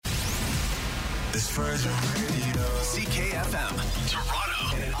This Virgin Radio. CKFM,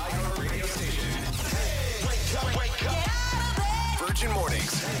 Toronto. And an iHeartRadio station. Hey, wake up. Virgin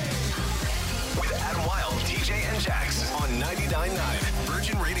Mornings. With Adam Wilde, TJ, and Jax on 99.9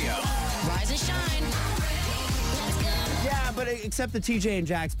 Virgin Radio. Rise and shine. Yeah, but except the TJ and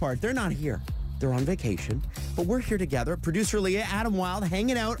Jax part, they're not here. They're on vacation, but we're here together. Producer Leah, Adam Wilde,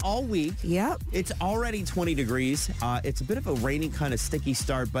 hanging out all week. Yep. It's already 20 degrees. It's a bit of a rainy, kind of sticky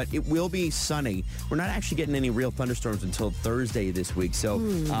start, but it will be sunny. We're not actually getting any real thunderstorms until Thursday this week. So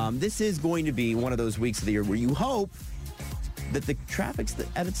this is going to be one of those weeks of the year where you hope that the traffic's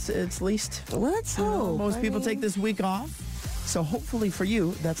at its least. Let's hope. Most people take this week off. So hopefully for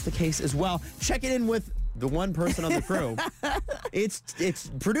you, that's the case as well. Check it in with the one person on the crew. It's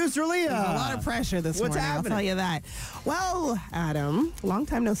producer Leah. There's a lot of pressure this What's morning, happening? I'll tell you that. Well, Adam, long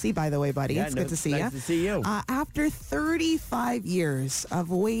time no see, by the way, buddy. Yeah, it's good to see you. Nice to see you. After 35 years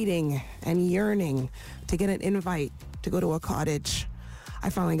of waiting and yearning to get an invite to go to a cottage, I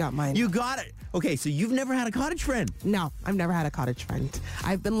finally got mine. You got it. Okay, so you've never had a cottage friend. No, I've never had a cottage friend.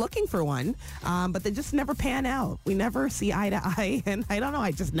 I've been looking for one, but they just never pan out. We never see eye to eye, and I don't know,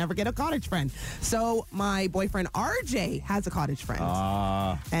 I just never get a cottage friend. So my boyfriend RJ has a cottage friend.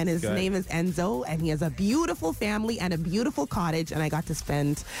 And his good. name is Enzo, and he has a beautiful family and a beautiful cottage, and I got to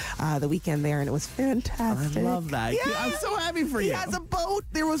spend the weekend there, and it was fantastic. I love that. Yeah. I'm so happy for He you. has a boat.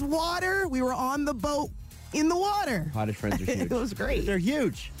 There was water. We were on the boat in the water. Cottage friends are huge. It was great. They're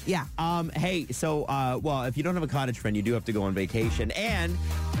huge. Yeah. Hey, so, well, if you don't have a cottage friend, you do have to go on vacation. And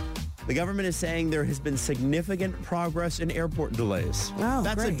the government is saying there has been significant progress in airport delays. Oh,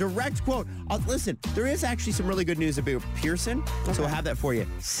 That's great. a direct quote. Listen, there is actually some really good news about Pearson. So we'll have that for you.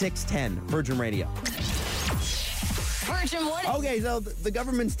 6:10, Virgin Radio. Virgin Mornings. Okay, so the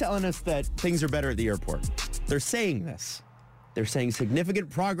government's telling us that things are better at the airport. They're saying this. They're saying significant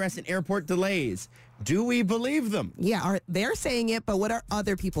progress in airport delays. Do we believe them? Yeah, they're saying it, but what are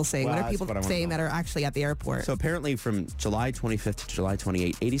other people saying? Well, what are that's people what I wanna saying know. that are actually at the airport? So apparently from July 25th to July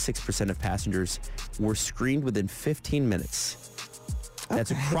 28th, 86% of passengers were screened within 15 minutes.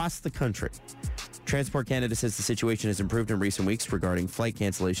 That's across the country. Transport Canada says the situation has improved in recent weeks regarding flight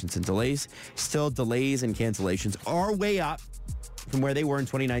cancellations and delays. Still, delays and cancellations are way up from where they were in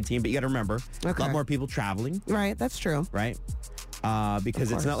 2019, but you got to remember, a lot more people traveling, Right, that's true. right?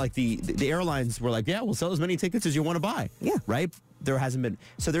 Because it's not like the airlines were like, yeah, we'll sell as many tickets as you want to buy. Yeah. Right? There hasn't been.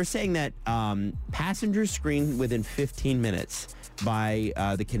 So they're saying that passengers screened within 15 minutes by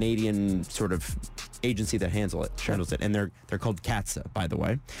the Canadian sort of agency that handles it. And they're called CATSA, by the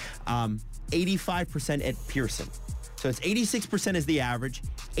way. 85% at Pearson. So it's 86% is the average.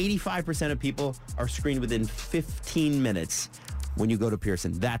 85% of people are screened within 15 minutes when you go to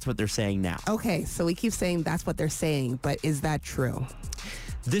Pearson. That's what they're saying now. Okay, so we keep saying that's what they're saying, but is that true?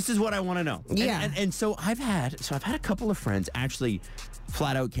 This is what I want to know. Yeah. And so I've had a couple of friends actually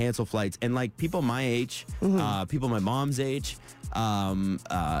flat out cancel flights, and like people my age, people my mom's age, and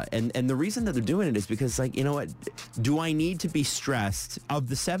the reason that they're doing it is because, like, you know what? Do I need to be stressed of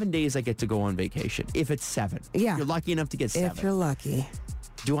the 7 days I get to go on vacation? If it's 7. Yeah. If you're lucky enough to get 7. If you're lucky.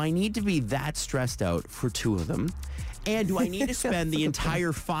 Do I need to be that stressed out for 2 of them? And do I need to spend the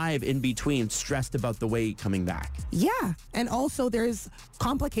entire 5 in between stressed about the way coming back? Yeah, and also there's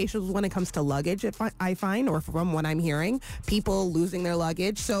complications when it comes to luggage, I find, or from what I'm hearing, people losing their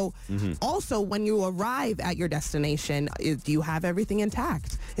luggage. So also when you arrive at your destination, do you have everything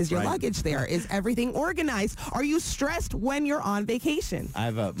intact? Is your Right. luggage there? Is everything organized? Are you stressed when you're on vacation? I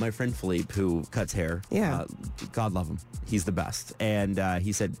have my friend Philippe who cuts hair. Yeah. God love him. He's the best. And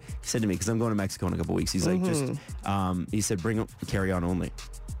he said to me, because I'm going to Mexico in a couple weeks, he's like, he said, bring carry on only.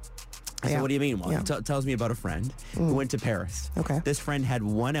 I said, Yeah. what do you mean? Well, Yeah. he tells me about a friend who went to Paris. Okay. This friend had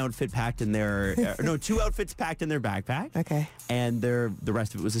one outfit packed in their, 2 outfits packed in their backpack. Okay. And the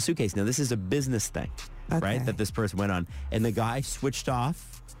rest of it was a suitcase. Now, this is a business thing, right, Okay. that this person went on. And the guy switched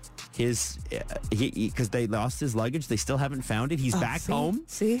off his, because they lost his luggage. They still haven't found it. He's back see? home.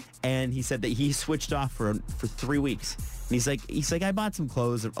 See? And he said that he switched off for 3 weeks. And he's like, I bought some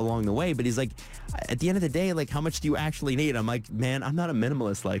clothes along the way, but he's like, at the end of the day, like, how much do you actually need? I'm like, man, I'm not a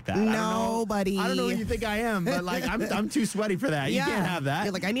minimalist like that. No, buddy. I don't know what you think I am, but like, I'm too sweaty for that. You can't have that.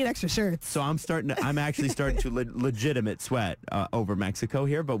 You're like, I need extra shirts. So I'm actually starting to legitimate sweat over Mexico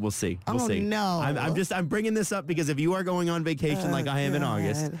here, but we'll see. We'll Oh, see. no. I'm bringing this up because if you are going on vacation like I am in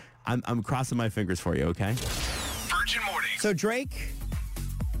August, God. I'm crossing my fingers for you, okay? Virgin Mornings. So Drake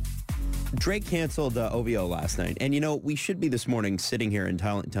canceled OVO last night. And, you know, we should be this morning sitting here and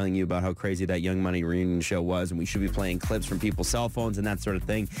telling you about how crazy that Young Money reunion show was. And we should be playing clips from people's cell phones and that sort of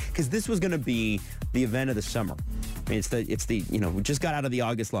thing. Because this was going to be the event of the summer. mean, it's the we just got out of the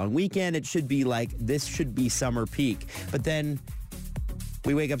August long weekend. It should be like, this should be summer peak. But then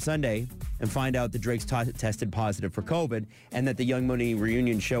we wake up Sunday and find out that Drake's tested positive for COVID and that the Young Money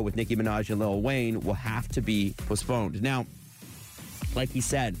reunion show with Nicki Minaj and Lil Wayne will have to be postponed. Now, like he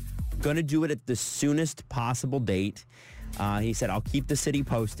said, going to do it at the soonest possible date. He said, I'll keep the city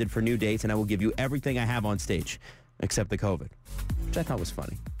posted for new dates and I will give you everything I have on stage except the COVID, which I thought was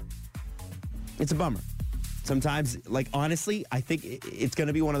funny. It's a bummer. Sometimes, like, honestly, I think it's going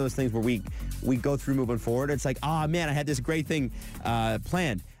to be one of those things where we go through moving forward. It's like, oh, man, I had this great thing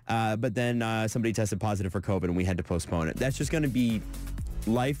planned. But then somebody tested positive for COVID and we had to postpone it. That's just going to be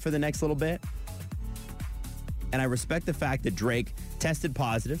life for the next little bit. And I respect the fact that Drake tested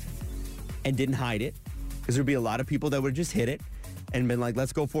positive and didn't hide it, because there'd be a lot of people that would have just hit it and been like,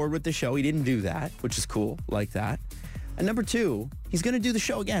 let's go forward with the show. He didn't do that, which is cool, like that. And number two, he's going to do the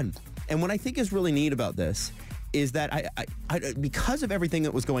show again. And what I think is really neat about this is that I because of everything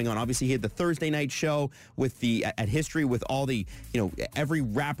that was going on, obviously he had the Thursday night show with at History with all the, every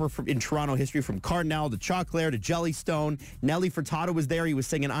rapper in Toronto history, from Cardinal to Choclair to Jellystone. Nelly Furtado was there. He was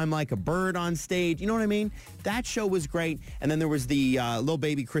singing I'm Like a Bird on stage. You know what I mean? That show was great. And then there was the Lil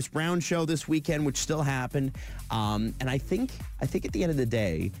Baby Chris Brown show this weekend, which still happened. And I think at the end of the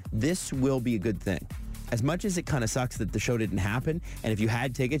day, this will be a good thing. As much as it kind of sucks that the show didn't happen, and if you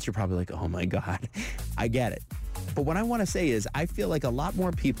had tickets, you're probably like, oh my God, I get it. But what I want to say is I feel like a lot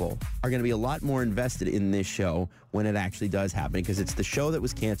more people are going to be a lot more invested in this show when it actually does happen, because it's the show that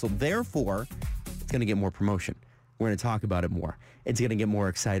was canceled. Therefore, it's going to get more promotion. We're going to talk about it more. It's going to get more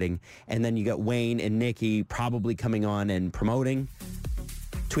exciting. And then you got Wayne and Nicki probably coming on and promoting,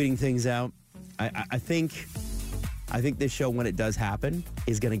 tweeting things out. I think this show, when it does happen,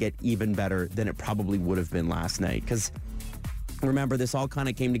 is going to get even better than it probably would have been last night. Because remember, this all kind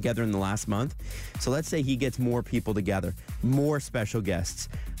of came together in the last month. So let's say he gets more people together, more special guests,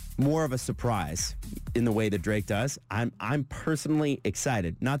 more of a surprise in the way that Drake does. I'm personally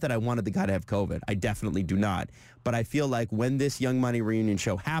excited. Not that I wanted the guy to have COVID. I definitely do not. But I feel like when this Young Money reunion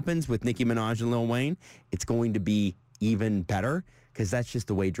show happens with Nicki Minaj and Lil Wayne, it's going to be even better, because that's just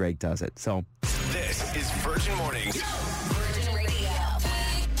the way Drake does it. So This is Virgin Mornings. Virgin Radio.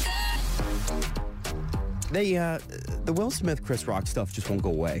 The Will Smith, Chris Rock stuff just won't go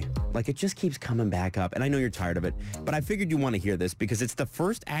away. Like, it just keeps coming back up. And I know you're tired of it, but I figured you want to hear this because it's the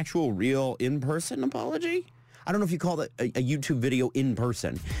first actual real in-person apology. I don't know if you call it a YouTube video in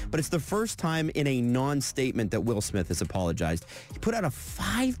person, but it's the first time in a non-statement that Will Smith has apologized. He put out a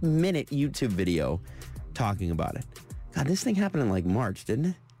 5-minute YouTube video talking about it. God, this thing happened in like March, didn't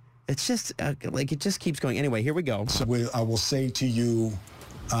it? It's just it just keeps going. Anyway, here we go. So I will say to you,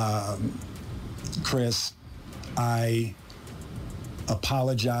 Chris, I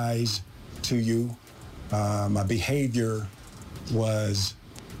apologize to you. My behavior was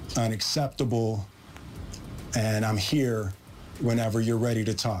unacceptable, and I'm here whenever you're ready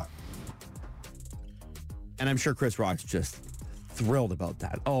to talk. And I'm sure Chris Rock's just thrilled about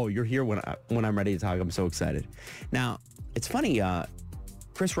that. Oh, you're here when I'm ready to talk. I'm so excited. Now, it's funny.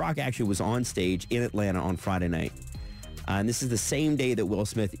 Chris Rock actually was on stage in Atlanta on Friday night. And this is the same day that Will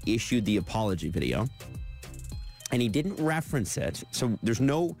Smith issued the apology video. And he didn't reference it. So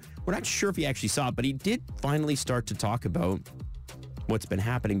we're not sure if he actually saw it, but he did finally start to talk about what's been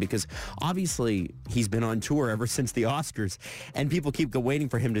happening, because obviously he's been on tour ever since the Oscars, and people keep waiting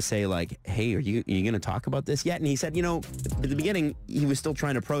for him to say, like, hey, are you going to talk about this yet? And he said, at the beginning, he was still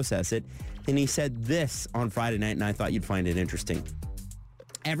trying to process it. And he said this on Friday night, and I thought you'd find it interesting.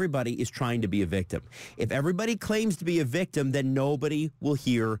 Everybody is trying to be a victim. If everybody claims to be a victim, then nobody will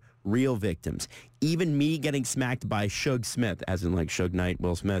hear real victims. Even me getting smacked by Suge Smith, as in like Suge Knight,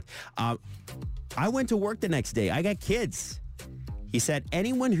 Will Smith. I went to work the next day. I got kids. He said,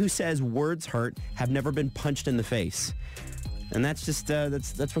 anyone who says words hurt have never been punched in the face. And that's just,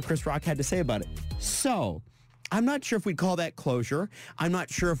 that's what Chris Rock had to say about it. So, I'm not sure if we'd call that closure. I'm not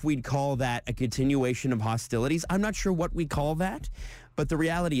sure if we'd call that a continuation of hostilities. I'm not sure what we call that. But the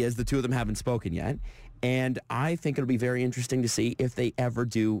reality is the two of them haven't spoken yet. And I think it'll be very interesting to see if they ever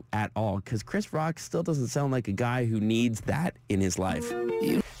do at all. Because Chris Rock still doesn't sound like a guy who needs that in his life.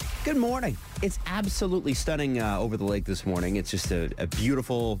 Good morning. It's absolutely stunning over the lake this morning. It's just a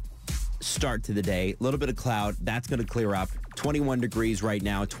beautiful start to the day. A little bit of cloud. That's going to clear up. 21 degrees right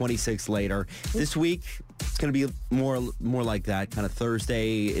now, 26 later. This week, it's going to be more like that. Kind of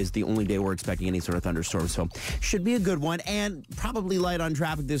Thursday is the only day we're expecting any sort of thunderstorm. So should be a good one, and probably light on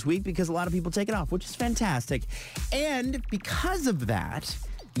traffic this week because a lot of people take it off, which is fantastic. And because of that,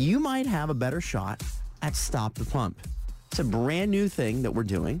 you might have a better shot at Stop the Pump. It's a brand new thing that we're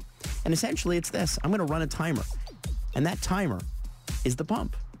doing. And essentially it's this. I'm going to run a timer. And that timer is the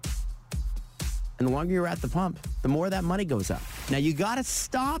pump. And the longer you're at the pump, the more that money goes up. Now, you got to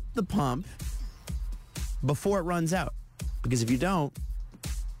stop the pump before it runs out. Because if you don't,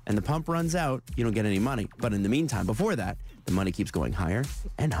 and the pump runs out, you don't get any money. But in the meantime, before that, the money keeps going higher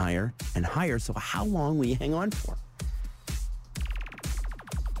and higher and higher. So how long will you hang on for?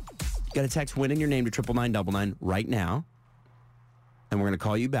 You got to text WIN in your name to 99999 right now. And we're going to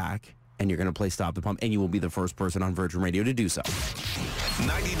call you back. And you're going to play Stop the Pump. And you will be the first person on Virgin Radio to do so.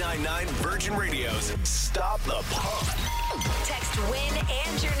 99.9 Virgin Radio's Stop the Pump. Text WIN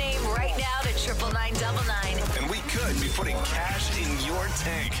and your name right now to 99999. And we could be putting cash in your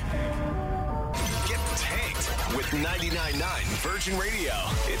tank. Get tanked with 99.9 Virgin Radio.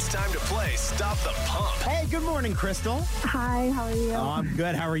 It's time to play Stop the Pump. Hey, good morning, Crystal. Hi, how are you? Oh, I'm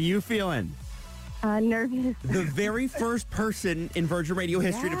good. How are you feeling? Nervous. The very first person in Virgin Radio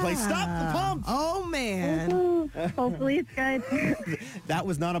history to play Stop the Pump. Oh, man. Ooh, hopefully it's good. That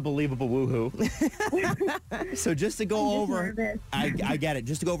was not a believable woohoo. So just to go over, nervous. I get it.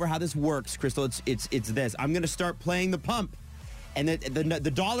 Just to go over how this works, Crystal, it's this. I'm going to start playing the pump, and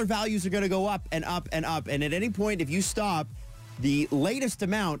the dollar values are going to go up and up and up. And at any point, if you stop, the latest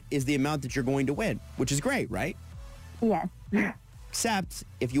amount is the amount that you're going to win, which is great, right? Yes. Except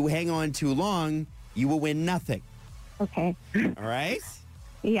if you hang on too long, you will win nothing. Okay. All right?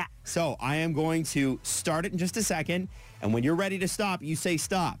 Yeah. So I am going to start it in just a second, and when you're ready to stop, you say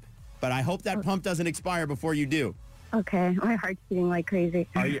stop. But I hope that pump doesn't expire before you do. Okay. My heart's beating like crazy.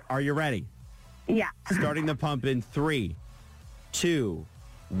 Are you ready? Yeah. Starting the pump in 3, 2,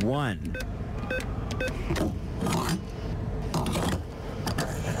 1.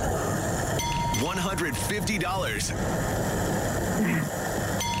 $150.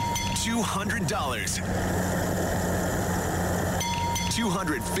 $200.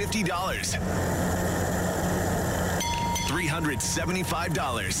 $250.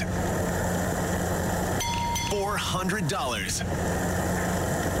 $375. $400.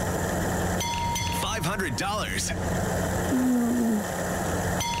 $500.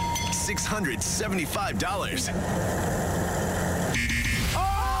 $675.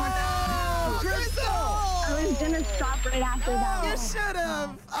 I was going to stop right after that. You should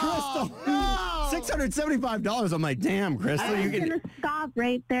have. Crystal, $675. I'm like, damn, Crystal, I you was going can. to stop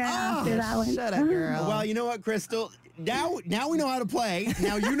right there after that one. Shut up, girl. Well, you know what, Crystal? Now we know how to play.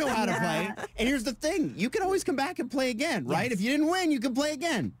 Now you know how to play. And here's the thing. You can always come back and play again, right? Yes. If you didn't win, you can play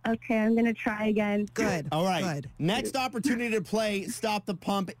again. Okay, I'm going to try again. Good. All right. Good. Next opportunity to play Stop the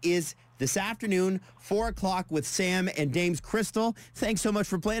Pump is this afternoon, 4 o'clock with Sam and Dames. Crystal, thanks so much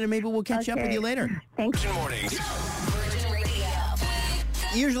for playing, and maybe we'll catch up with you later. Thanks. Virgin Mornings. Virgin Radio.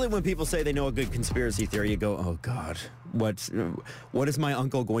 Usually when people say they know a good conspiracy theory, you go, oh, God, what is my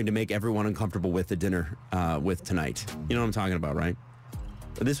uncle going to make everyone uncomfortable with the dinner with tonight? You know what I'm talking about, right?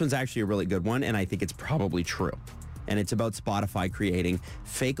 This one's actually a really good one, and I think it's probably true. And it's about Spotify creating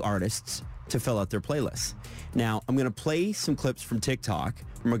fake artists to fill out their playlists. Now, I'm going to play some clips from TikTok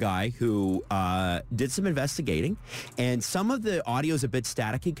from a guy who did some investigating, and some of the audio is a bit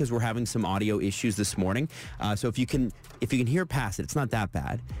staticky because we're having some audio issues this morning. So if you can hear past it, it's not that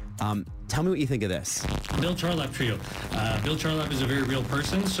bad. Tell me what you think of this. Bill Charlap Trio. Bill Charlap is a very real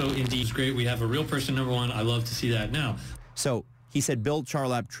person, so indeed it's great. We have a real person, number one. I love to see that now. So he said Bill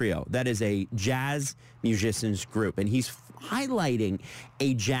Charlap Trio. That is a jazz musicians group, and he's highlighting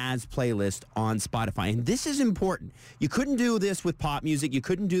a jazz playlist on Spotify. And this is important. You couldn't do this with pop music. You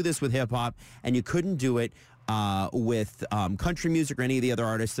couldn't do this with hip hop, and you couldn't do it with country music or any of the other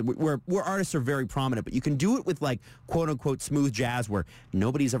artists where artists are very prominent, but you can do it with like quote unquote smooth jazz where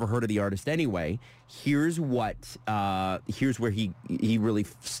nobody's ever heard of the artist anyway. Here's where he really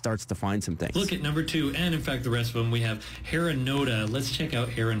starts to find some things. Look at number 2, and in fact the rest of them. We have Haranoda. Let's check out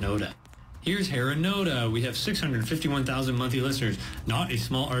Haranoda. Here's Haranoda. We have 651,000 monthly listeners. Not a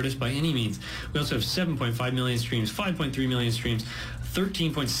small artist by any means. We also have 7.5 million streams, 5.3 million streams,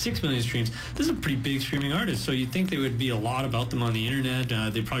 13.6 million streams. This is a pretty big streaming artist, so you'd think there would be a lot about them on the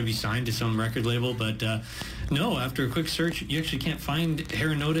internet. They'd probably be signed to some record label, but no, after a quick search, you actually can't find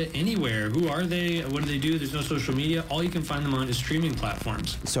Haranoda anywhere. Who are they? What do they do? There's no social media. All you can find them on is streaming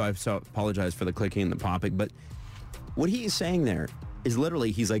platforms. So I apologize for the clicking and the popping, but what he is saying there is literally,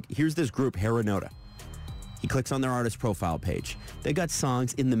 he's like, here's this group, Haranoda. He clicks on their artist profile page. They got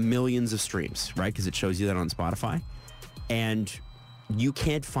songs in the millions of streams, right? Because it shows you that on Spotify. And you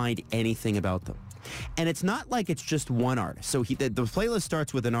can't find anything about them. And it's not like it's just one artist. So the playlist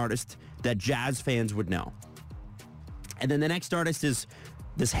starts with an artist that jazz fans would know. And then the next artist is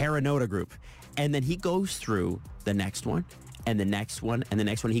this Haranoda group. And then he goes through the next one, and the next one, and the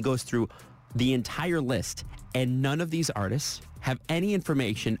next one. He goes through the entire list. And none of these artists have any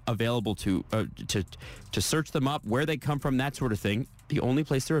information available to search them up, where they come from, that sort of thing. The only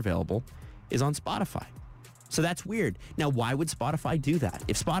place they're available is on Spotify. So that's weird. Now, why would Spotify do that?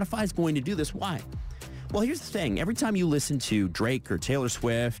 If Spotify is going to do this, why? Well, here's the thing. Every time you listen to Drake or Taylor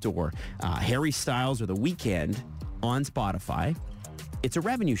Swift or Harry Styles or The Weeknd on Spotify, it's a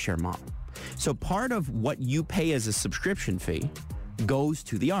revenue share model. So part of what you pay as a subscription fee goes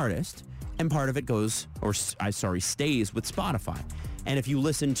to the artist, and part of it stays with Spotify. And if you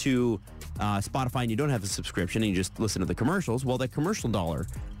listen to Spotify and you don't have a subscription and you just listen to the commercials, well, the commercial dollar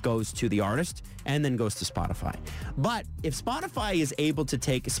goes to the artist and then goes to Spotify. But if Spotify is able to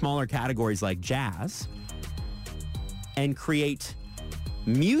take smaller categories like jazz and create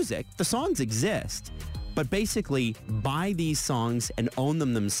music, the songs exist, but basically buy these songs and own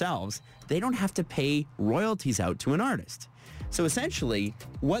them themselves, they don't have to pay royalties out to an artist. So essentially,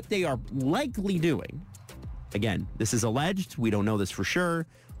 what they are likely doing, again, this is alleged, we don't know this for sure,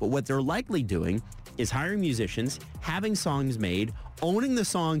 but what they're likely doing is hiring musicians, having songs made, owning the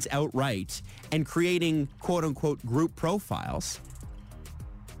songs outright, and creating quote-unquote group profiles,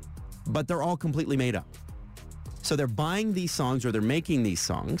 but they're all completely made up. So they're buying these songs or they're making these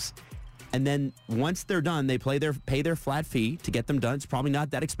songs, and then once they're done, they pay their flat fee to get them done. It's probably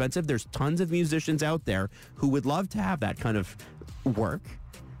not that expensive. There's tons of musicians out there who would love to have that kind of work.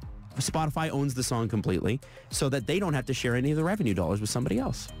 Spotify owns the song completely so that they don't have to share any of the revenue dollars with somebody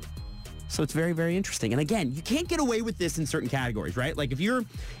else. So it's very, very interesting. And again, you can't get away with this in certain categories, right? Like if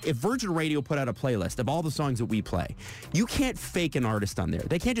Virgin Radio put out a playlist of all the songs that we play, you can't fake an artist on there.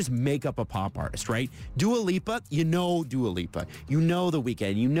 They can't just make up a pop artist, right? Dua Lipa, you know Dua Lipa. You know The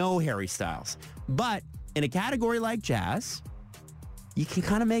Weeknd. You know Harry Styles. But in a category like jazz, you can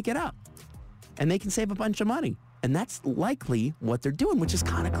kind of make it up. And they can save a bunch of money. And that's likely what they're doing, which is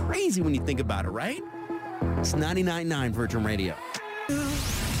kind of crazy when you think about it, right? It's 99.9 Virgin Radio.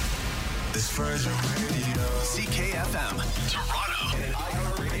 This Virgin Radio. CKFM, Toronto. And an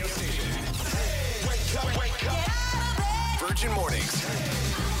iHeartRadio station. Hey, wake up. Virgin Mornings.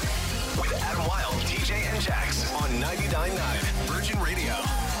 With Adam Wilde, DJ, and Jax on 99.9 Virgin Radio.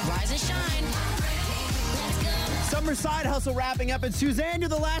 Rise and shine. Summer Side Hustle wrapping up. And Suzanne, you're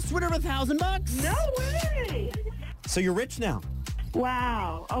the last winner of $1,000. No way. So you're rich now.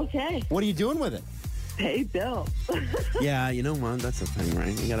 Wow. Okay. What are you doing with it? Pay bills. Yeah, you know what? That's the thing,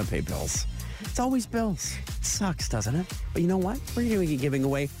 right? You got to pay bills. It's always bills. It sucks, doesn't it? But you know what? We're going to be giving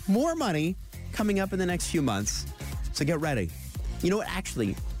away more money coming up in the next few months. So get ready. You know what?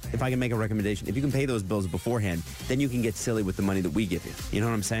 Actually, if I can make a recommendation, if you can pay those bills beforehand, then you can get silly with the money that we give you. You know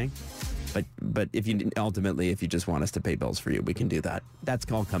what I'm saying? But if you just want us to pay bills for you, we can do that. That's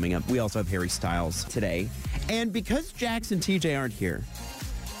all coming up. We also have Harry Styles today. And because Jax and TJ aren't here,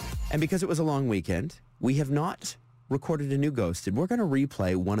 and because it was a long weekend, we have not recorded a new Ghosted. We're going to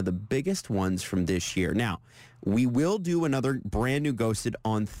replay one of the biggest ones from this year. Now, we will do another brand new Ghosted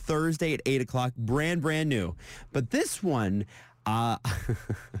on Thursday at 8 o'clock. Brand new. But this one,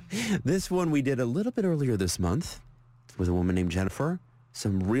 we did a little bit earlier this month with a woman named Jennifer.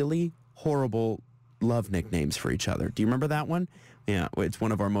 Some really horrible love nicknames for each other. Do you remember that one? Yeah, it's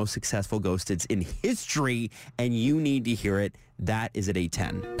one of our most successful Ghosteds in history, and you need to hear it. That is at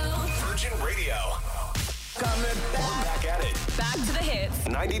 8:10. Virgin Radio. Back at it. Back to the hits.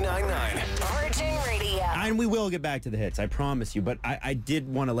 99.9. Virgin Radio. And we will get back to the hits, I promise you. But I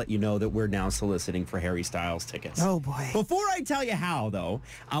did want to let you know that we're now soliciting for Harry Styles tickets. Oh, boy. Before I tell you how, though,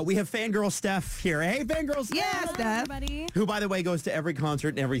 we have Fangirl Steph here. Hey, Fangirl Steph. Yeah, Steph. Everybody. Who, by the way, goes to every concert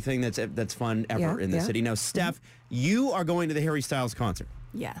and everything that's fun ever in the city. Now, Steph, you are going to the Harry Styles concert.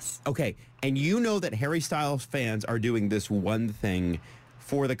 Yes. Okay, and you know that Harry Styles fans are doing this one thing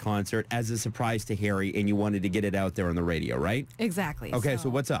for the concert as a surprise to Harry, and you wanted to get it out there on the radio, right? Exactly. Okay, so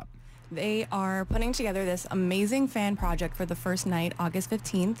what's up? They are putting together this amazing fan project for the first night, August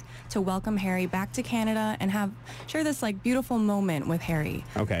 15th, to welcome Harry back to Canada and share this beautiful moment with Harry.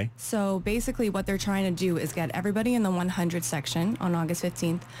 Okay. So basically what they're trying to do is get everybody in the 100 section on August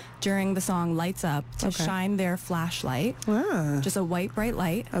 15th during the song Lights Up to shine their flashlight, just a white bright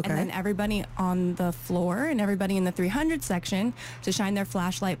light, and then everybody on the floor and everybody in the 300 section to shine their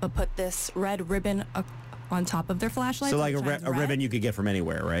flashlight but put this red ribbon on top of their flashlight. So like a ribbon you could get from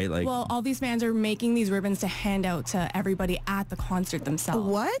anywhere, right? Well, all these fans are making these ribbons to hand out to everybody at the concert themselves.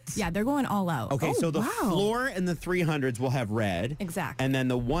 What? Yeah, they're going all out. Okay, so the floor and the 300s will have red. Exactly. And then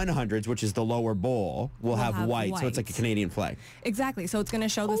the 100s, which is the lower bowl, will have white. So it's like a Canadian flag. Exactly. So it's going to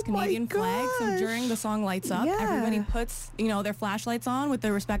show this Canadian flag. So during the song Lights Up, everybody puts, their flashlights on with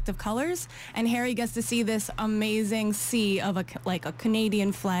their respective colors, and Harry gets to see this amazing sea of a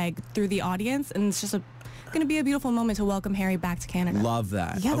Canadian flag through the audience, and it's just going to be a beautiful moment to welcome Harry back to Canada. Love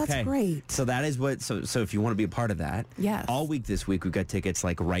that. Yeah, okay. that's great. So that is what, so if you want to be a part of that, Yes. all week this week, we've got tickets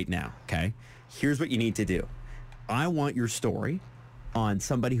like right now, okay? Here's what you need to do. I want your story on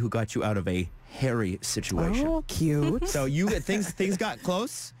somebody who got you out of a hairy situation. Oh, cute. So you get things got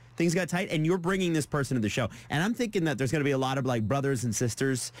close, things got tight, and you're bringing this person to the show. And I'm thinking that there's going to be a lot of like brothers and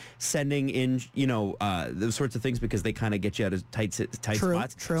sisters sending in, those sorts of things because they kind of get you out of tight True,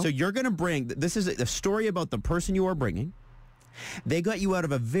 spots. true. So you're going to bring, this is a story about the person you are bringing. They got you out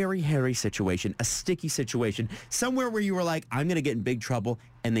of a very hairy situation, a sticky situation, somewhere where you were like, I'm going to get in big trouble,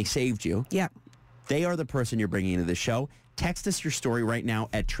 and they saved you. Yeah. They are the person you're bringing into the show. Text us your story right now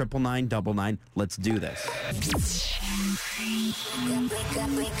at 99999. Let's do this.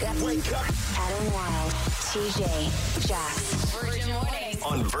 Wake up Adam Wilde, TJ, Jax. Virgin Mornings.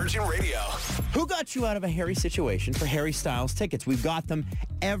 on Virgin Radio. Who got you out of a hairy situation for Harry Styles tickets? We've got them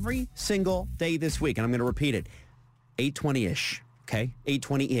every single day this week, and I'm going to repeat it. 8:20-ish, okay?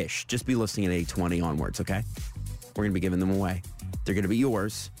 8:20-ish. Just be listening at 8:20 onwards, okay? We're going to be giving them away. They're going to be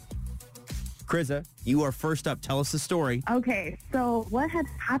yours. Kriza, you are first up. Tell us the story. Okay, so what had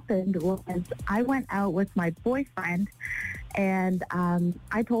happened was I went out with my boyfriend, and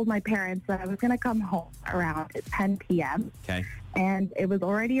I told my parents that I was going to come home around 10 p.m. Okay. And it was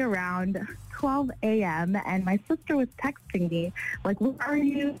already around 12 a.m., and my sister was texting me, like, where are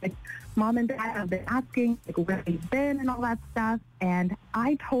you? Like, Mom and Dad have been asking, like, where have you been and all that stuff. And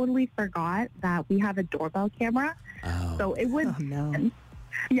I totally forgot that we have a doorbell camera. Oh. So it would... Oh, no.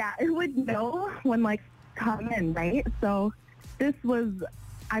 Yeah, it would know when, like, come in, right? So this was,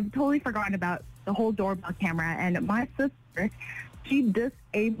 I've totally forgotten about the whole doorbell camera. And my sister, she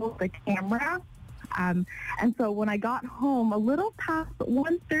disabled the camera. And so when I got home a little past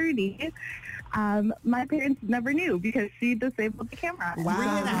 1:30, my parents never knew because she disabled the camera. Wow.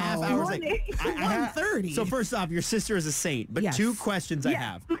 3.5 hours later. 1:30. So first off, your sister is a saint, but Yes. two questions I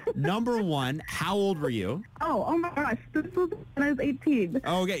have. Number one, how old were you? Oh my gosh, this was when I was 18.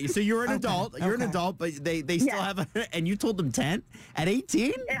 Okay, so you're an adult. You're an okay. adult, but they still Yeah. have and you told them 10 at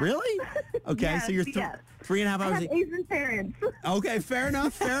 18? Really? Okay, Yes, so you're yes. 3.5 I hours. had Asian parents. Okay, fair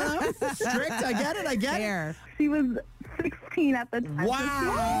enough. Strict. I get it. Fair. She was 16 at the time.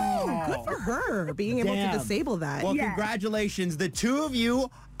 Wow. Good for her being able Damn. to disable that. Well, Yeah. congratulations. The two of you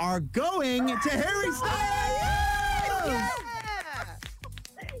are going to Harry Styles.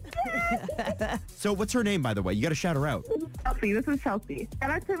 So what's her name, by the way? You got to shout her out. Chelsea, this is Chelsea. Shout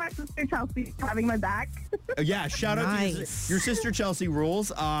out to my sister Chelsea for having my back. Yeah, shout out to Nice. your sister Chelsea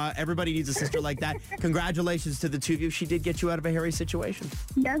rules. Everybody needs a sister like that. Congratulations to the two of you. She did get you out of a hairy situation.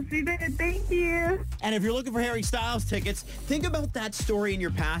 Yes, she did. Thank you. And if you're looking for Harry Styles tickets, think about that story in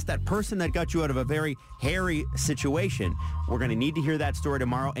your past, that person that got you out of a very hairy situation. We're going to need to hear that story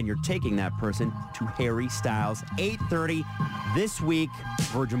tomorrow, and you're taking that person to Harry Styles, 8:30 this week,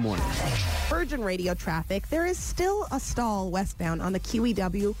 Virgin Morning. Virgin Radio traffic. There is still a stall westbound on the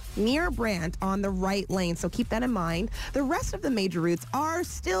QEW near Brant on the right lane, so keep that in mind. The rest of the major routes are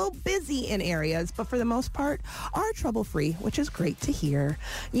still busy in areas, but for the most part are trouble-free, which is great to hear.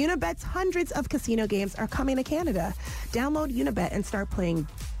 Unibet's hundreds of casino games are coming to Canada. Download Unibet and start playing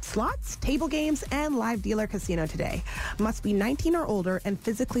slots, table games, and live dealer casino today. Must be 19 or older and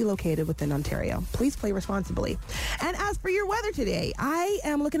physically located within Ontario. Please play responsibly. And as for your weather today, I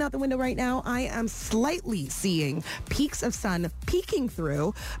am looking out the window right now. I am slightly seeing peaks of sun peeking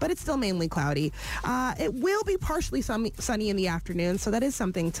through, but it's still mainly cloudy. It will be partially sunny in the afternoon, so that is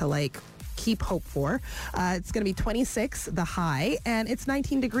something to keep hope for. It's going to be 26, the high, and it's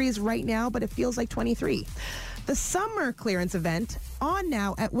 19 degrees right now, but it feels like 23. The summer clearance event on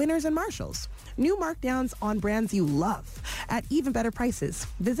now at Winners and Marshalls. New markdowns on brands you love at even better prices.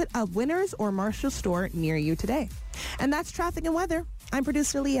 Visit a Winners or Marshalls store near you today. And that's traffic and weather. I'm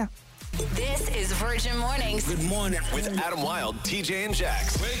producer Leah. This is Virgin Mornings. Good morning with Adam Wilde, TJ and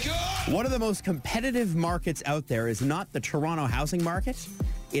Jax. Wake up! One of the most competitive markets out there is not the Toronto housing market.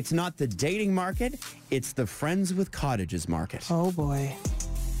 It's not the dating market. It's the Friends with Cottages market. Oh, boy.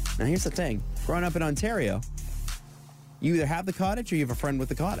 Now, here's the thing. Growing up in Ontario, you either have the cottage or you have a friend with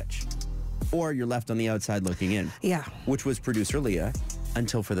the cottage. Or you're left on the outside looking in. Yeah. Which was producer Leah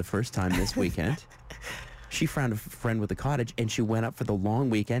until for the first time this weekend. She found a friend with a cottage and she went up for the long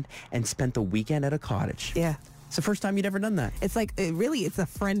weekend and spent the weekend at a cottage. Yeah. It's the first time you'd ever done that. It's like, it's a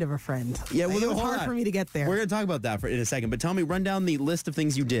friend of a friend. Yeah, well, it was hold hard on. for me to get there. We're going to talk about that in a second. But tell me, run down the list of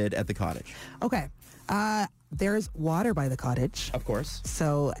things you did at the cottage. Okay. There's water by the cottage. Of course.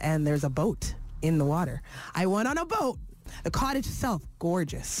 So, and there's a boat in the water. I went on a boat. The cottage itself,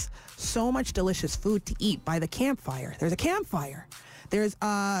 gorgeous. So much delicious food to eat by the campfire. There's a campfire. There's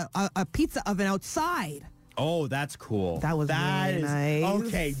a pizza oven outside Oh, that's cool. That was really nice.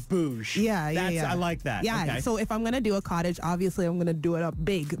 Okay, boosh. Yeah. I like that. Yeah, Okay. so if I'm going to do a cottage, obviously I'm going to do it up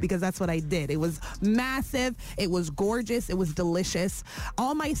big because that's what I did. It was massive. It was gorgeous. It was delicious.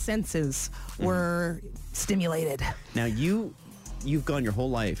 All my senses were stimulated. Now, you've gone your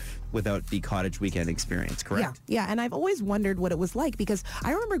whole life without the cottage weekend experience, correct? Yeah, and I've always wondered what it was like because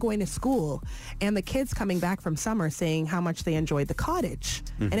I remember going to school and the kids coming back from summer saying how much they enjoyed the cottage.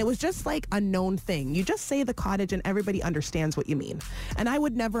 And it was just like a known thing. You just say the cottage and everybody understands what you mean. And I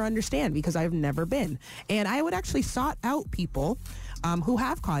would never understand because I've never been. And I would actually sought out people who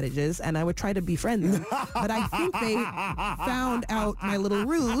have cottages, and I would try to befriend them. But I think they found out my little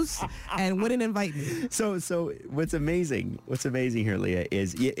ruse and wouldn't invite me. So what's amazing here, Leah,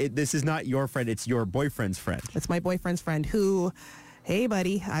 is this is not your friend, it's your boyfriend's friend. It's my boyfriend's friend who, hey,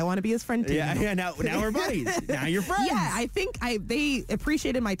 buddy, I want to be his friend too. Yeah, now we're buddies. Now you're friends. Yeah, I think they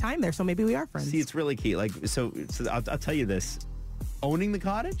appreciated my time there, so maybe we are friends. See, it's really key. Like, so I'll tell you this. Owning the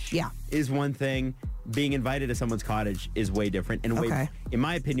cottage is one thing. Being invited to someone's cottage is way different and way, in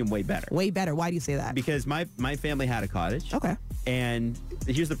my opinion, way better. Way better. Why do you say that? Because my family had a cottage. Okay. And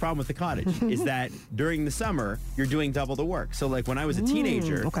here's the problem with the cottage is that during the summer, you're doing double the work. So like when I was a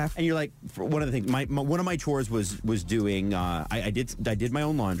teenager, and you're like, one of the things, one of my chores was doing, I did my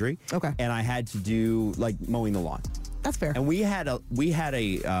own laundry. Okay. And I had to do like mowing the lawn. That's fair. And we had a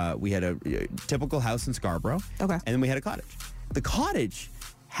typical house in Scarborough. Okay. And then we had a cottage. The cottage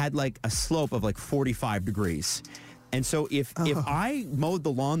had like a slope of like 45 degrees. And so if I mowed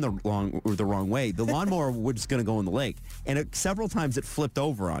the lawn the wrong way, the lawnmower was going to go in the lake. And several times it flipped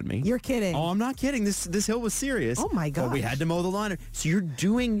over on me. You're kidding. Oh, I'm not kidding. This hill was serious. Oh, my gosh. But we had to mow the lawn. So you're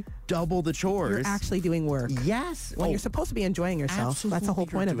doing double the chores. You're actually doing work. Yes. When you're supposed to be enjoying yourself. Absolutely. That's the whole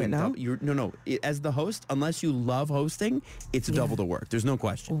point of it, no? No. As the host, unless you love hosting, it's double the work. There's no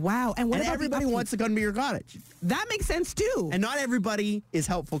question. Wow. And what about everybody wants to come to your cottage. That makes sense, too. And not everybody is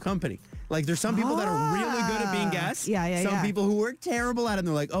helpful company. Like, there's some people that are really good at being guests. Some people who are terrible at it, and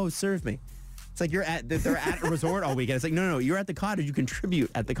they're like, oh, serve me. It's like they're at a resort all weekend. It's like, no, you're at the cottage. You contribute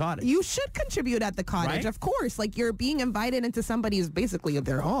at the cottage. You should contribute at the cottage, right? Of course. Like, you're being invited into somebody's basically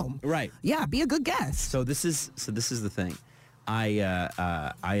their home. Right. Yeah, be a good guest. So this is the thing.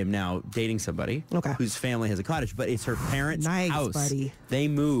 I am now dating somebody whose family has a cottage, but it's her parents' house. Buddy. They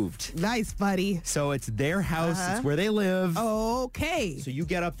moved. Nice, buddy. So it's their house. It's where they live. Okay. So you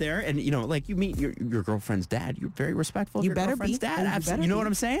get up there and, like you meet your girlfriend's dad. You're very respectful of your better girlfriend's be. dad. Absolutely. You know what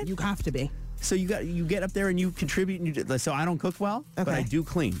I'm saying? You have to be. So you get up there and you contribute. And so I don't cook well, but I do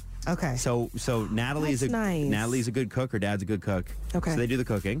clean. Okay. So Natalie's nice. Natalie's a good cook. Her dad's a good cook. Okay. So they do the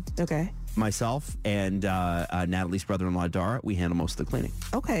cooking. Okay. Myself and Natalie's brother-in-law Dara, we handle most of the cleaning.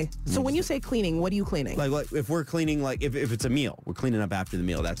 Okay. So when you say cleaning, what are you cleaning? Like if we're cleaning, like if it's a meal, we're cleaning up after the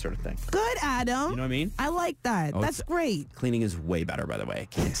meal, that sort of thing. Good, Adam. You know what I mean? I like that. That's great. Cleaning is way better, by the way.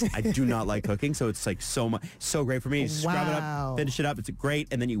 I do not like cooking, so it's like so great for me. You scrub it up, finish it up. It's great,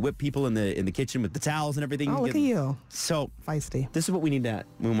 and then you whip people in the kitchen with the towels and everything. Oh, look at you. So feisty. This is what we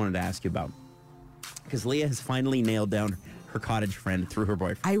wanted to ask you about, because Leah has finally nailed down her cottage friend through her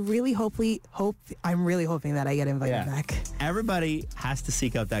boyfriend. I'm really hoping that I get invited back. Everybody has to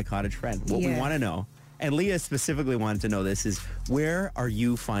seek out that cottage friend. What we want to know, and Leah specifically wanted to know this, is where are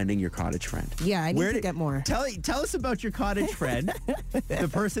you finding your cottage friend? Yeah, I need to get more. Tell us about your cottage friend, the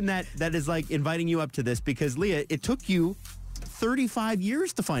person that is like inviting you up to this, because Leah, it took you 35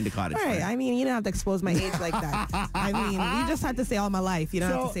 years to find a cottage friend. Right. I mean, you don't have to expose my age like that. I mean, you just have to say all my life. You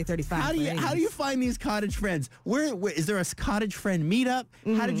don't have to say 35. How do you find these cottage friends? Where is there a cottage friend meetup?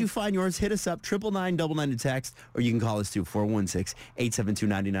 How did you find yours? Hit us up, 999 to text, or you can call us to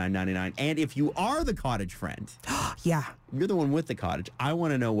 416-872-9999. And if you are the cottage friend, you're the one with the cottage, I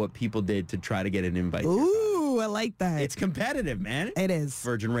want to know what people did to try to get an invite. Ooh, I like that. It's competitive, man. It is.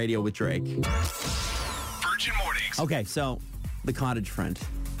 Virgin Radio with Drake. Virgin Mornings. Okay, so the cottage friend.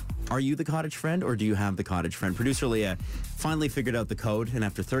 Are you the cottage friend, or do you have the cottage friend? Producer Leah finally figured out the code, and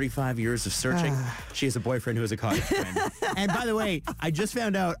after 35 years of searching, she has a boyfriend who is a cottage friend. And by the way, I just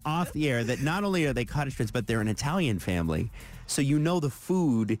found out off the air that not only are they cottage friends, but they're an Italian family. So the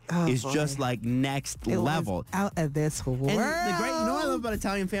food is just like next level. Out of this world. And the great, you know what I love about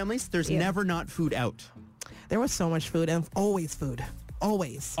Italian families? There's never not food out. There was so much food, and always food.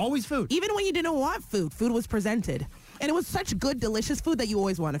 Always. Always food. Even when you didn't want food, food was presented. And it was such good, delicious food that you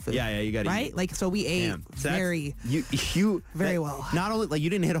always wanted food. Yeah, you got to right? eat. Like, so we ate Damn. So very well. Not only like you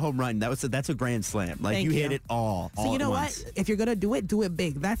didn't hit a home run. That's a grand slam. Like Thank you you. hit it all. So you know what? If you're gonna do it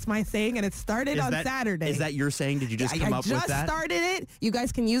big. That's my saying, and it started on Saturday. Is that your saying? Did you just come up with that? I just started it. You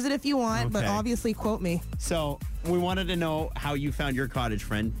guys can use it if you want, but Okay. obviously quote me. So we wanted to know how you found your cottage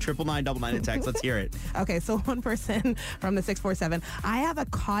friend. 999 in text. Let's hear it. Okay, so one person from the 647. I have a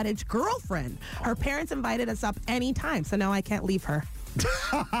cottage girlfriend. Her parents invited us up anytime, so now I can't leave her.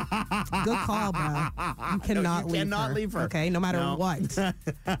 Good call, bro. You cannot leave her. Okay, no matter what.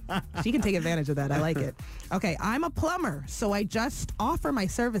 She can take advantage of that. I like it. Okay, I'm a plumber, so I just offer my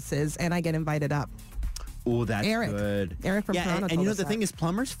services and I get invited up. Oh, that's Eric. good. Eric from Toronto. And you know the thing is,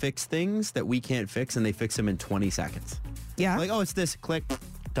 plumbers fix things that we can't fix, and they fix them in 20 seconds. Yeah. Like, oh, it's this. Click.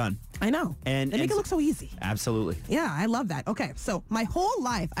 Done. I know. And they make it look so easy. Absolutely. Yeah, I love that. Okay, so my whole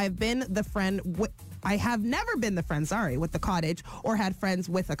life I've been the friend I have never been the friend, with the cottage or had friends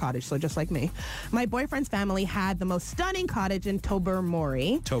with a cottage, so just like me. My boyfriend's family had the most stunning cottage in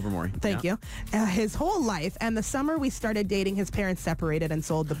Tobermory. Thank you. His whole life, and the summer we started dating, his parents separated and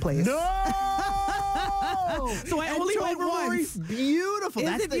sold the place. No! So I only went once. Beautiful.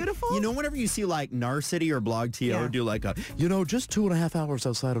 Is it beautiful? You know, whenever you see like Narcity or Blog TO do like a, just 2.5 hours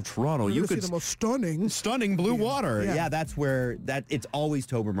outside of Toronto, you could see the most stunning blue water. Yeah. Yeah, that's where it's always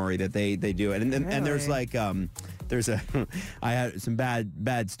Tobermory that they do it. And there's like there's a I had some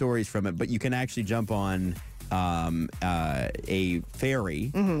bad stories from it, but you can actually jump on a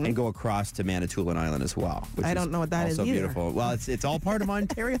ferry and go across to Manitoulin Island as well. Which I don't know what that is also either. beautiful. Well, it's all part of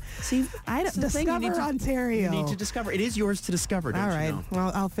Ontario. See, I don't discover Ontario. You need to discover. It is yours to discover. Don't All right. You know?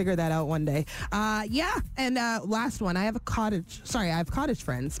 Well, I'll figure that out one day. Yeah. And last one. I have cottage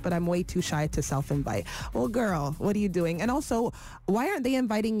friends, but I'm way too shy to self-invite. Well, girl, what are you doing? And also, why aren't they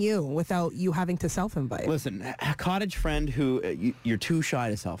inviting you without you having to self-invite? Listen, a cottage friend who you're too shy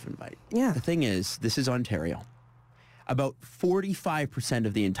to self-invite. Yeah. The thing is, this is Ontario. About 45%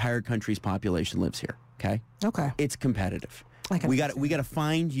 of the entire country's population lives here. Okay. Okay. It's competitive. Like We got to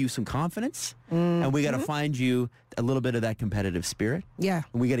find you some confidence, and we got to find you a little bit of that competitive spirit. Yeah.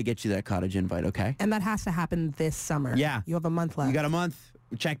 And we got to get you that cottage invite. Okay. And that has to happen this summer. Yeah. You have a month left. You got a month.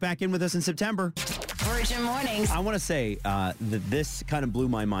 Check back in with us in September. Virgin Mornings. I want to say that this kind of blew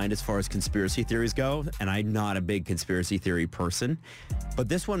my mind as far as conspiracy theories go, and I'm not a big conspiracy theory person, but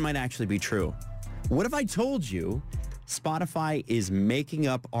this one might actually be true. What if I told you Spotify is making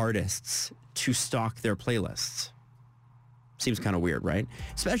up artists to stock their playlists? Seems kind of weird, right?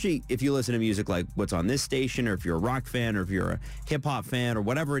 Especially if you listen to music like what's on this station, or if you're a rock fan, or if you're a hip-hop fan, or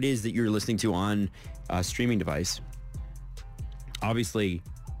whatever it is that you're listening to on a streaming device. Obviously,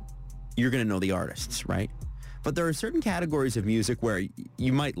 you're going to know the artists, right? But there are certain categories of music where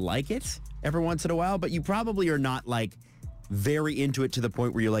you might like it every once in a while, but you probably are not like very into it to the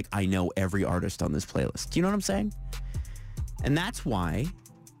point where you're like, I know every artist on this playlist. Do you know what I'm saying? And that's why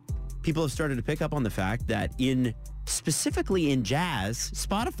people have started to pick up on the fact that specifically in jazz,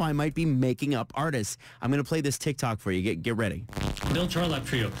 Spotify might be making up artists. I'm going to play this TikTok for you. Get ready. Bill Charlap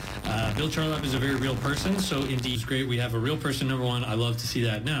Trio. Bill Charlap is a very real person, so indeed it's great. We have a real person, number one. I love to see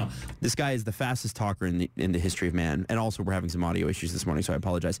that now. This guy is the fastest talker in the history of man, and also we're having some audio issues this morning, so I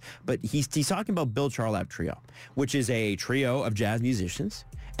apologize. But he's talking about Bill Charlap Trio, which is a trio of jazz musicians,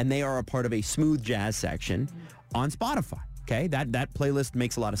 and they are a part of a smooth jazz section on Spotify. Okay, that playlist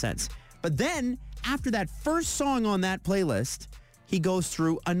makes a lot of sense. But then, after that first song on that playlist, he goes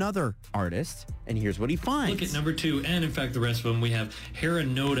through another artist, and here's what he finds. Look at number 2, and in fact the rest of them. We have Hera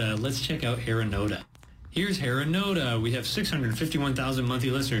Noda. Let's check out Hera Noda. Here's Hera Noda. We have 651,000 monthly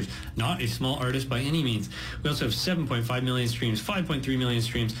listeners. Not a small artist by any means. We also have 7.5 million streams, 5.3 million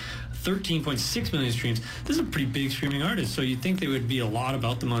streams, 13.6 million streams. This is a pretty big streaming artist, so you'd think there would be a lot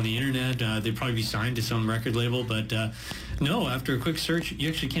about them on the internet. They'd probably be signed to some record label, but no, after a quick search, you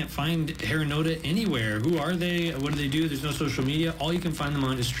actually can't find Hera Noda anywhere. Who are they? What do they do? There's no social media. All you can find them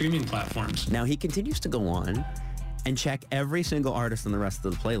on is streaming platforms. Now, he continues to go on and check every single artist on the rest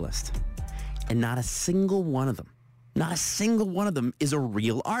of the playlist. And not a single one of them is a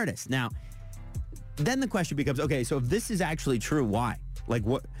real artist. Now, then the question becomes, okay, so if this is actually true, why? Like,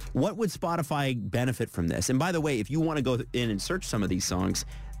 what would Spotify benefit from this? And by the way, if you want to go in and search some of these songs,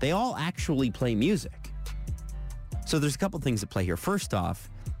 they all actually play music. So there's a couple things at play here. First off,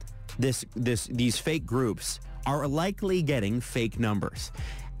 these fake groups are likely getting fake numbers.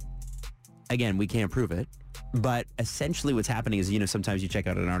 Again, we can't prove it. But essentially what's happening is, sometimes you check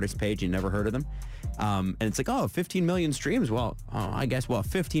out an artist page, you never heard of them. And it's like, 15 million streams. Well, I guess,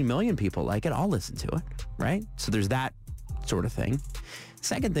 15 million people like it. I'll listen to it, right? So there's that sort of thing.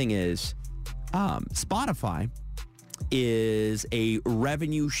 Second thing is Spotify is a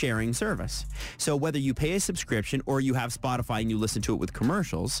revenue sharing service. So whether you pay a subscription or you have Spotify and you listen to it with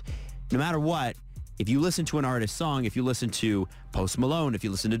commercials, no matter what, if you listen to an artist's song, if you listen to Post Malone, if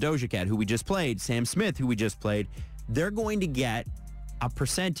you listen to Doja Cat, who we just played, Sam Smith, who we just played, they're going to get a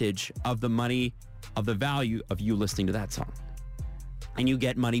percentage of the money, of the value of you listening to that song. And you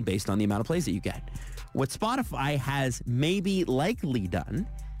get money based on the amount of plays that you get. What Spotify has maybe likely done,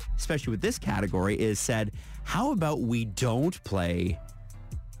 especially with this category, is said, how about we don't play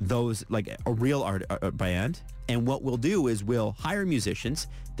those, like a real band, and what we'll do is we'll hire musicians,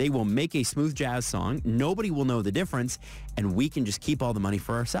 they will make a smooth jazz song, nobody will know the difference, and we can just keep all the money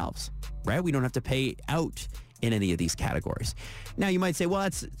for ourselves, right? We don't have to pay out in any of these categories. Now, you might say, well,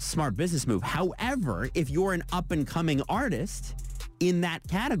 that's a smart business move. However, if you're an up-and-coming artist in that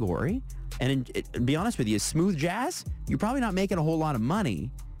category, and be honest with you, smooth jazz, you're probably not making a whole lot of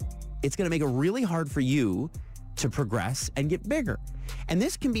money. It's going to make it really hard for you to progress and get bigger. And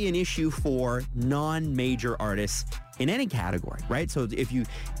this can be an issue for non-major artists in any category, right? So if you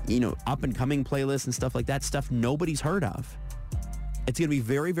up-and-coming playlists and stuff like that, stuff nobody's heard of, it's going to be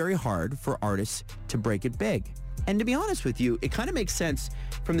very, very hard for artists to break it big. And to be honest with you, it kind of makes sense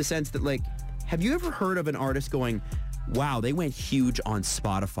from the sense that, like, have you ever heard of an artist going, wow, they went huge on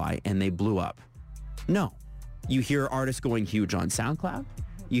Spotify and they blew up? No. You hear artists going huge on SoundCloud.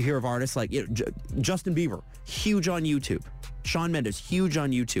 You hear of artists like Justin Bieber, huge on YouTube. Shawn Mendes, huge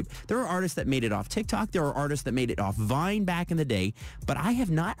on YouTube. There are artists that made it off TikTok. There are artists that made it off Vine back in the day. But I have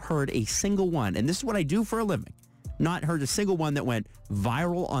not heard a single one, and this is what I do for a living, not heard a single one that went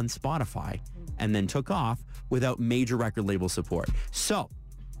viral on Spotify and then took off without major record label support. So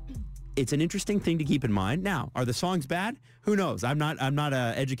it's an interesting thing to keep in mind. Now, are the songs bad? Who knows? I'm not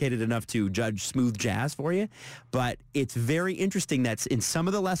educated enough to judge smooth jazz for you, but it's very interesting that in some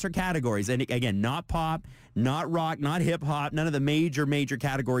of the lesser categories, and again, not pop, not rock, not hip hop, none of the major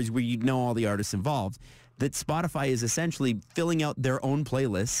categories where you know all the artists involved, that Spotify is essentially filling out their own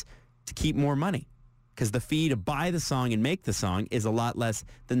playlists to keep more money. Because the fee to buy the song and make the song is a lot less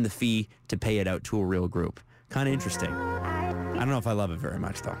than the fee to pay it out to a real group. Kind of interesting. I don't know if I love it very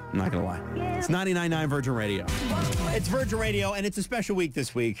much, though. I'm not going to lie. It's 99.9 Virgin Radio. It's Virgin Radio, and it's a special week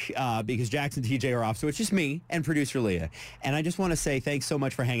this week because Jax and TJ are off, so it's just me and producer Leah. And I just want to say thanks so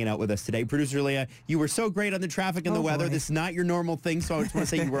much for hanging out with us today. Producer Leah, you were so great on the traffic and the weather. This is not your normal thing, so I just want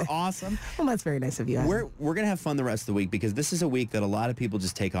to say you were awesome. Well, that's very nice of you. We're going to have fun the rest of the week because this is a week that a lot of people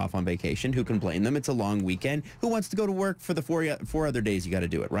just take off on vacation. Who can blame them? It's a long weekend. Who wants to go to work for the four other days you got to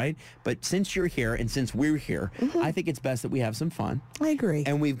do it, right? But since you're here and since we're here, I think it's best that we have some fun. I agree.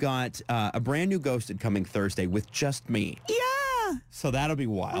 And we've got a brand new Ghosted coming Thursday with just me. Yeah. So that'll be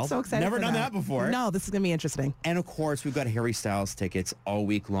wild. I'm so excited. Never for done that before. No, this is going to be interesting. And of course, we've got Harry Styles tickets all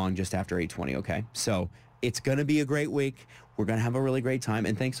week long just after 8:20, okay? So it's going to be a great week. We're going to have a really great time.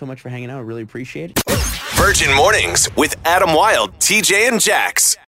 And thanks so much for hanging out. I really appreciate it. Virgin Mornings with Adam Wilde, TJ, and Jax.